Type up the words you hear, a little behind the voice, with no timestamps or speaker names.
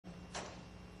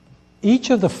each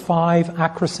of the 5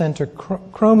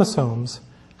 acrocentric chromosomes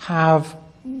have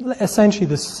essentially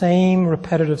the same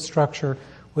repetitive structure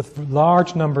with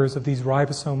large numbers of these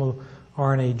ribosomal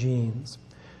RNA genes.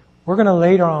 We're going to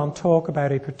later on talk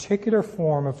about a particular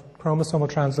form of chromosomal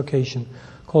translocation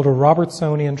called a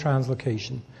Robertsonian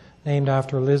translocation, named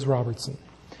after Liz Robertson.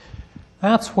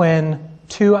 That's when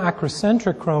 2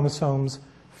 acrocentric chromosomes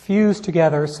fuse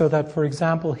together so that, for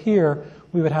example, here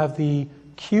we would have the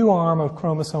Q arm of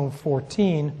chromosome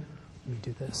 14. Let me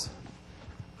do this.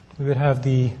 We would have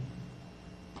the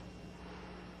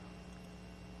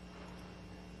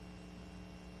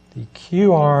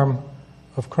Q arm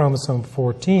of chromosome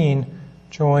 14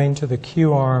 joined to the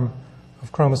Q arm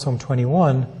of chromosome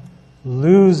 21,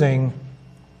 losing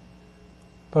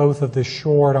both of the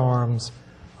short arms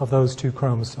of those 2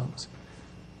 chromosomes.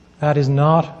 That is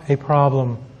not a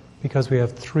problem because we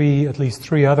have at least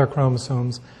three other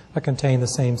chromosomes that contain the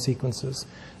same sequences.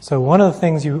 So one of the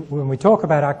things when we talk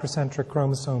about acrocentric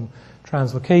chromosome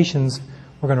translocations,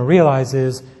 we're going to realize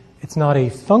is it's not a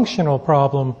functional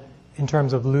problem in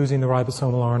terms of losing the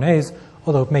ribosomal RNAs,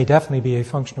 although it may definitely be a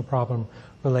functional problem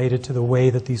related to the way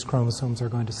that these chromosomes are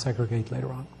going to segregate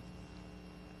later on.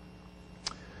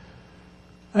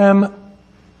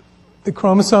 The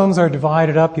chromosomes are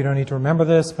divided up. You don't need to remember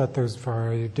this, but there's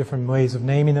very different ways of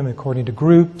naming them according to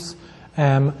groups.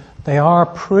 They are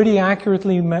pretty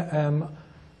accurately lined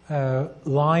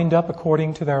up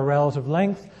according to their relative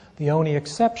length, the only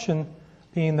exception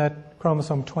being that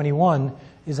chromosome 21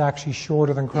 is actually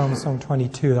shorter than chromosome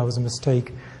 22. That was a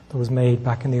mistake that was made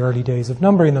back in the early days of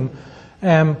numbering them.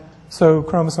 So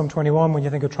chromosome 21, when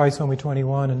you think of trisomy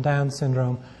 21 and Down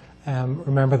syndrome,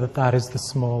 remember that that is the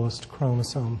smallest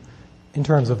chromosome in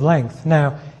terms of length.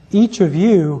 Now, each of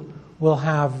you will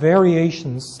have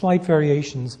variations, slight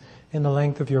variations, in the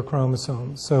length of your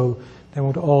chromosomes. So they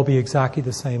won't all be exactly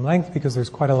the same length because there's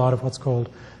quite a lot of what's called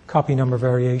copy number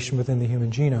variation within the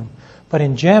human genome. But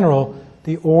in general,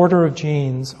 the order of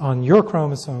genes on your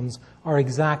chromosomes are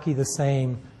exactly the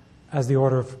same as the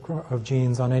order of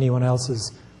genes on anyone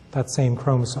else's that same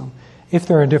chromosome. If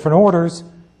they're in different orders,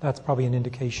 that's probably an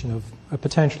indication of a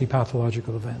potentially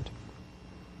pathological event.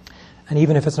 And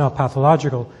even if it's not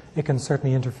pathological, it can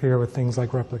certainly interfere with things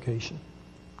like replication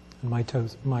and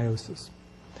meiosis.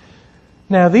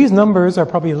 Now, these numbers are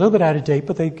probably a little bit out of date,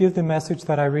 but they give the message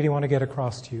that I really want to get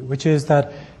across to you, which is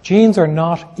that genes are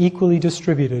not equally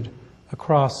distributed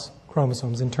across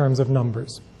chromosomes in terms of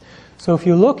numbers. So if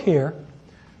you look here,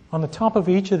 on the top of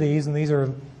each of these, and these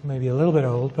are maybe a little bit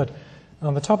old, but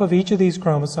on the top of each of these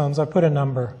chromosomes, I put a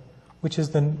number, which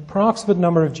is the approximate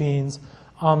number of genes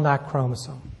on that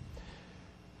chromosome.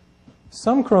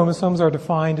 Some chromosomes are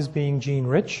defined as being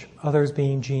gene-rich, others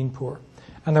being gene-poor.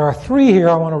 And there are 3 here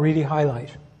I want to really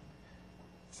highlight.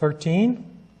 13,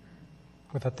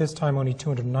 with at this time only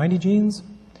 290 genes.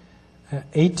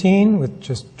 18, with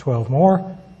just 12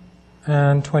 more.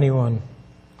 And 21,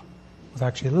 with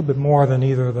actually a little bit more than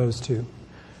either of those 2.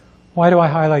 Why do I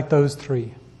highlight those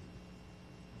 3?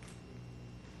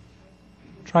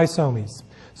 Trisomies.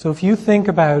 So if you think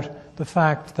about the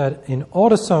fact that in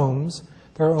autosomes,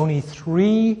 there are only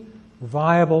 3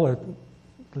 viable, or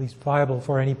at least viable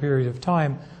for any period of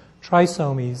time,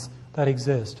 trisomies that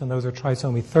exist. And those are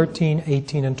trisomy 13,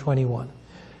 18, and 21.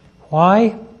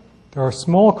 Why? There are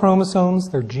small chromosomes.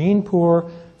 They're gene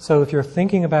poor. So if you're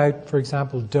thinking about, for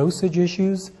example, dosage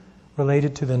issues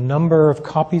related to the number of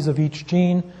copies of each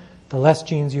gene, the less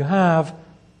genes you have,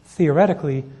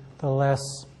 theoretically, the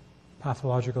less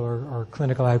pathological or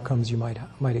clinical outcomes you might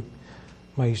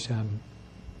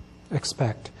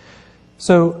expect.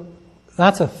 So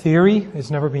that's a theory. It's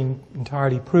never been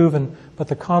entirely proven, but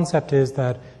the concept is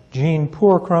that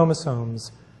gene-poor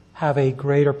chromosomes have a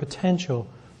greater potential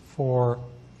for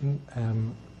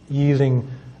yielding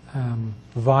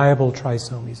viable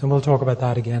trisomies. And we'll talk about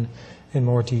that again in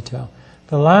more detail.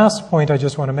 The last point I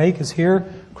just want to make is here,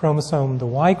 chromosome, the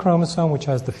Y chromosome, which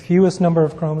has the fewest number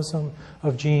of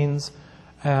genes.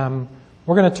 We're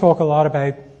going to talk a lot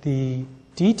about the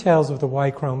details of the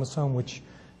Y chromosome, which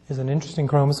is an interesting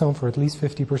chromosome for at least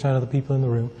 50% of the people in the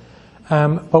room.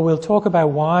 But we'll talk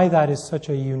about why that is such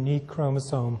a unique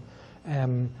chromosome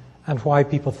and why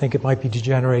people think it might be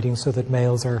degenerating so that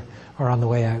males are on the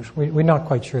way out. We're not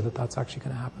quite sure that that's actually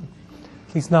going to happen.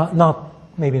 At least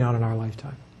maybe not in our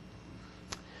lifetime.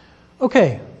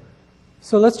 Okay,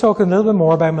 so let's talk a little bit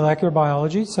more about molecular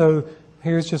biology. So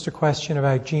here's just a question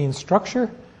about gene structure.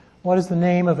 What is the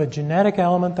name of a genetic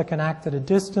element that can act at a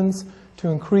distance to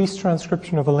increase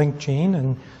transcription of a linked gene?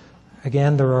 And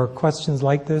again, there are questions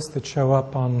like this that show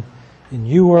up in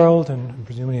UWorld and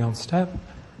presumably on STEP.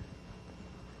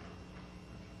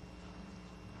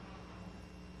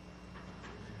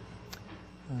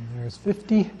 There's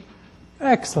 50.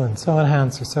 Excellent, so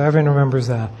enhancer. So everyone remembers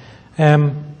that.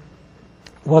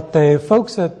 What the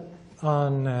folks at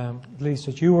least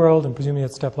at UWorld, and presumably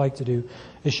at STEP like to do,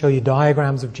 is show you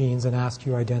diagrams of genes and ask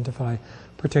you to identify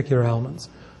particular elements.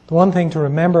 The one thing to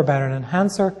remember about an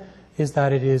enhancer is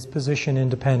that it is position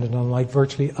independent, unlike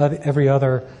virtually every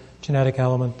other genetic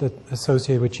element that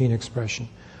associated with gene expression.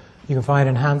 You can find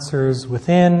enhancers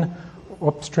within,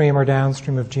 upstream or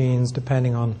downstream of genes,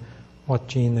 depending on what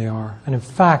gene they are. And in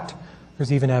fact,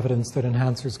 there's even evidence that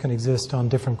enhancers can exist on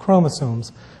different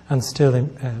chromosomes and still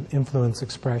influence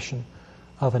expression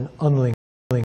of an unlinked